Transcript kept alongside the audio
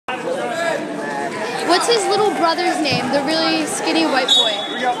What's his little brother's name? The really skinny white boy.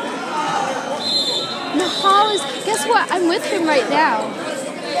 Here we go. Nahal is. Guess what? I'm with him right now.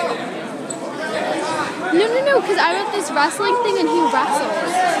 No, because I'm at this wrestling thing and he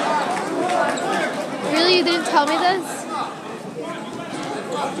wrestles. Really? You didn't tell me this?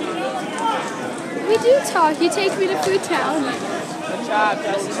 We do talk. You take me to Food Town. Good job,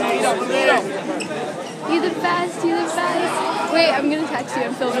 Justin. You're the best. You're the best. Wait, I'm going to text you.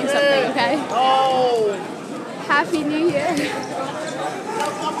 I'm filming something, okay? Oh! Happy New Year. Take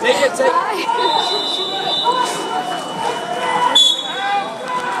it, take it. Bye.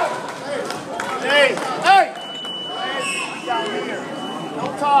 Hey! Hey! Down here. No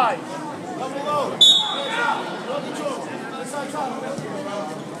tie. Double load.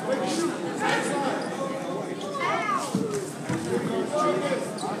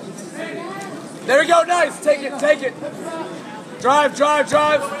 There we go, nice. Take it, take it. Drive, drive,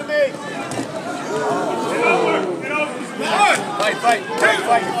 drive. Fight, fight, fight,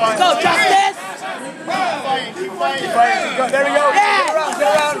 fight. Go, Justice! Keep fighting, keep fighting. There we go. Yeah. Get around, get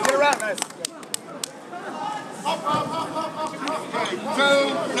around, get around. Nice. Two,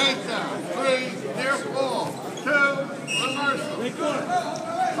 takedown. Three, near fall. Two, reversal.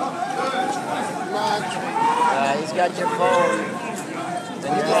 He's got your phone.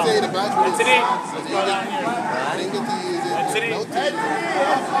 Then you can say the bathroom. That's it. What's going on here? I didn't get to use it. That's it. No tape.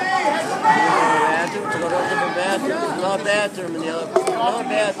 To go to a different bathroom. Another bathroom in the other. Another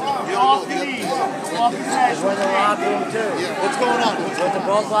bathroom. Off the knees. Off the There's one in the locker room too. What's going on? What's the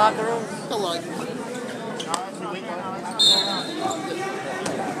both locker rooms? The line.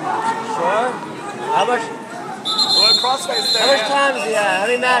 Sure. How much? Well, crossface there. How much time is he at? How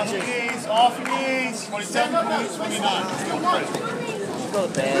many matches? Off your knees. 27 minutes, 29. Let's go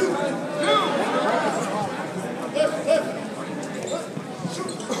to bed.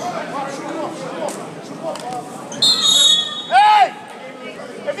 Hey!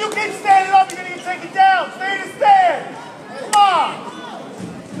 If you keep standing up, you're going to get taken down. Stay in the stand. Come on.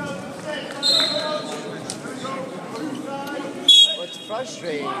 What's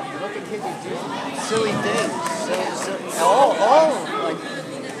frustrating? You look at kids who do silly things. Silly, like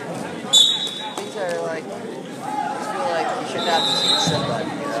things that are like, I feel like you should have to teach somebody.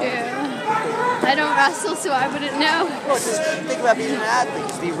 You know? True. I don't wrestle, so I wouldn't know. Well, just think about being an athlete.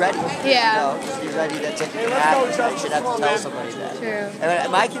 Just be ready. Yeah. You know, just be ready. That's like an athlete. You should have to tell somebody that. True.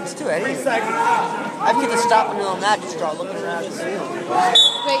 And my kids too. I have kids that stop in the middle of the match and start looking around and seeing them.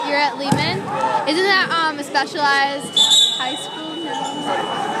 Wait, you're at Lehman? Isn't that a specialized high school?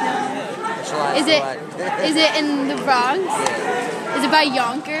 No. Is it in the Bronx? Yeah. Is it by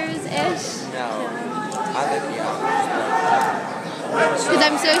Yonkers-ish? No. I live in Yonkers. Because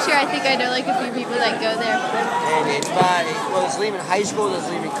I'm so sure I think I know like a few people that go there. And it's by, well, there's Lehman High School, there's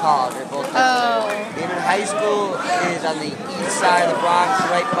Lehman College. They're both Lehman High School is on the east side of the Bronx,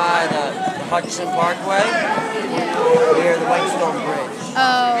 right by the Hudson Parkway, near the Whitestone Bridge.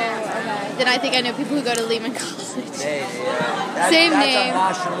 Oh, okay. Then I think I know people who go to Lehman College. Same name.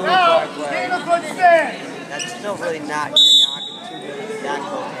 That's on Washaloo Parkway. Take a good stand. That's still really not near Yonkers, too good. That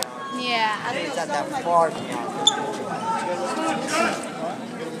close. Yeah. I think it's not that far from Yonkers.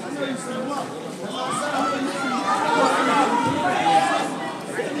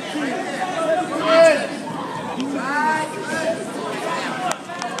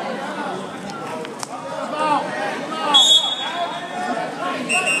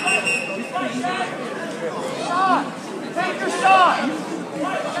 Take your shot.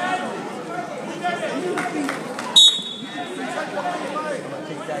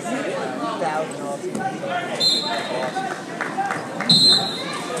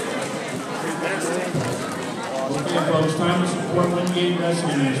 Okay, folks, time to support Wingate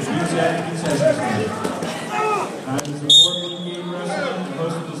Wrestling as pizza and concession stand. Time to support Wingate Wrestling, the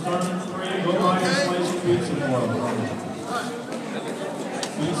host of the Starman Parade. Go buy a slice of pizza for them.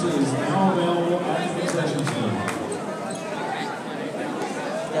 Pizza is now available at the concession stand.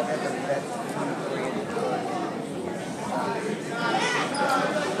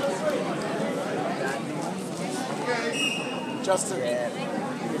 Justin.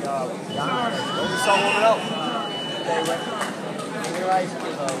 Don't be so warming up. They went to your high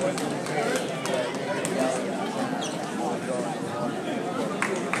school,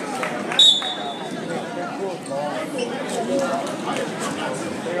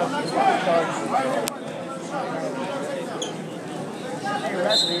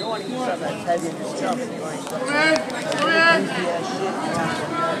 You don't want to eat something that's heavy in your stomach. You want to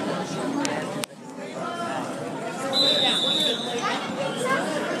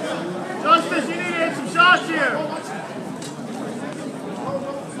Justice, you need to hit some shots here.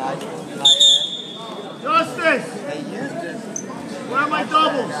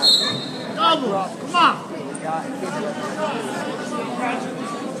 Double. Come on.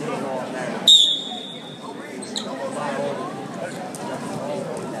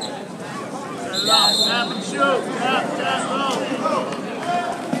 Tap and shoot. Tap, low.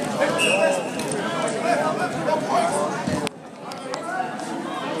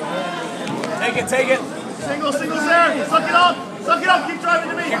 Take it. Singles there. Suck it up. Keep driving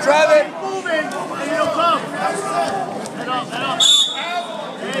to me. Keep driving. Keep moving, and you'll come. Head up.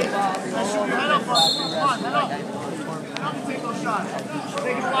 Hey, shoot your head up, bud. Come on, head up. Head up and take those shots.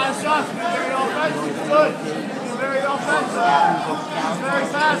 Taking 5 shots. Very offensive. Good. Very offensive. Very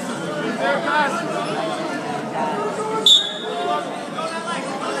fast. Very fast.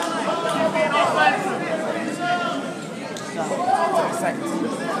 Keep being offensive.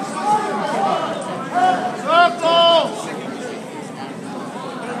 Circle!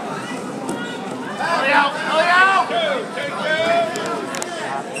 Hurry out!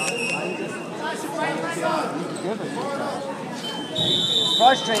 It's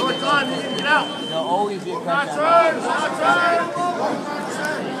frustrating. Short time, you can get out. They'll always be Not pressed turn!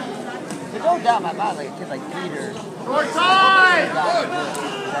 There's no doubt in my mind, like a kid like Peter. Short time!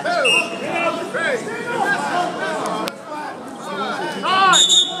 Time!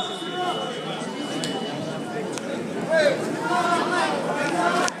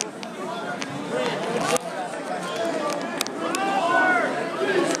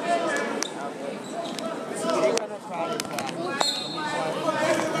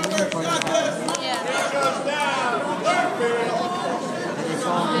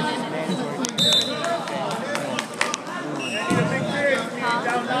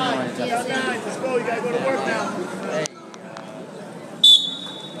 Let's go, you gotta go to work now.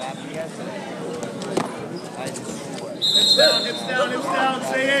 Hips down.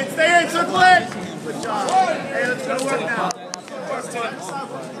 Stay in, circle it. Good job. Hey, let's go to work now.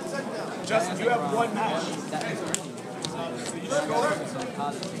 Justin, you have 1 match.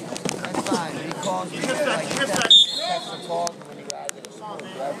 That's fine. He calls me. Like, text the call when you guys get a song. You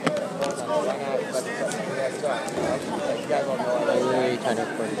guys don't know. I really kind of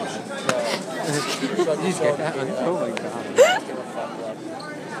put it. Oh my god.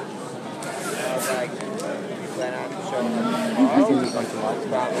 Like, you plan on showing up tomorrow?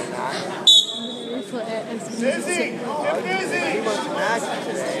 Probably not. Busy! Get busy! He wants to match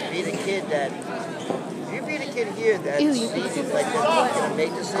today. Beat a kid that. If you beat a kid here that's like gonna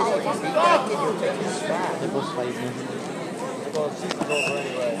make the city, if you beat that kid, you'll take his spot. They're both fighting. Well, the season's over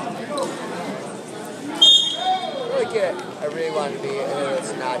anyway. I really want to be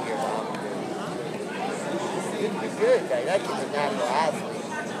it's not here, Mom. You'd be good, guy. That kid's a natural athlete.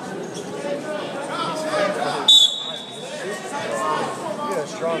 You're the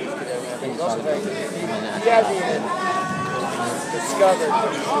strongest kid ever. He's also very good. He hasn't even discovered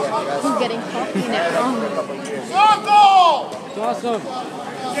what he's doing. He's getting coffee now. For a couple of years. Circle! Awesome.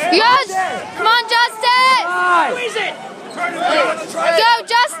 Yes! Come on, Justice! Squeeze it! Go,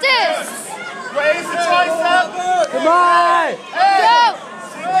 Justice! Raise the tricep! Come on! Hey! Go!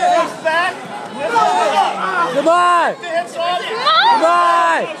 Hips back! Lift it up! Come on! The hips up! Come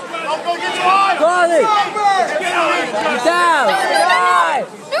on! Don't go get your arm! Charlie! Hips Down!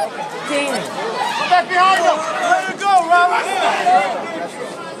 Come back behind him! Way to go, Robert!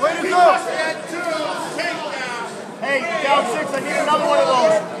 Way to go! Hey, down 6, I need another one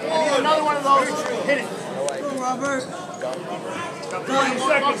of those. Hit it. Robert. Got 40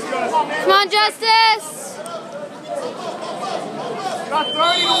 seconds, guys. Come on, Justice! Got 30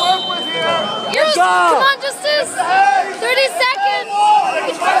 to work with here. Yes! Come on, Justice! 30 seconds!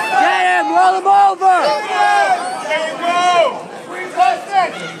 Get him! Roll him over! There you go! Justin!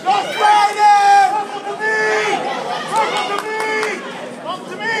 Come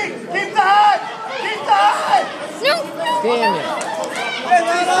to me! Keep the head! No! Damn it.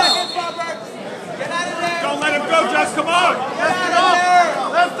 Don't let him go, Jess. Come on.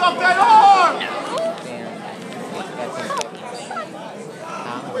 Lift up that arm!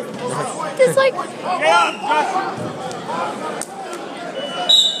 It's like... Get up, Justin!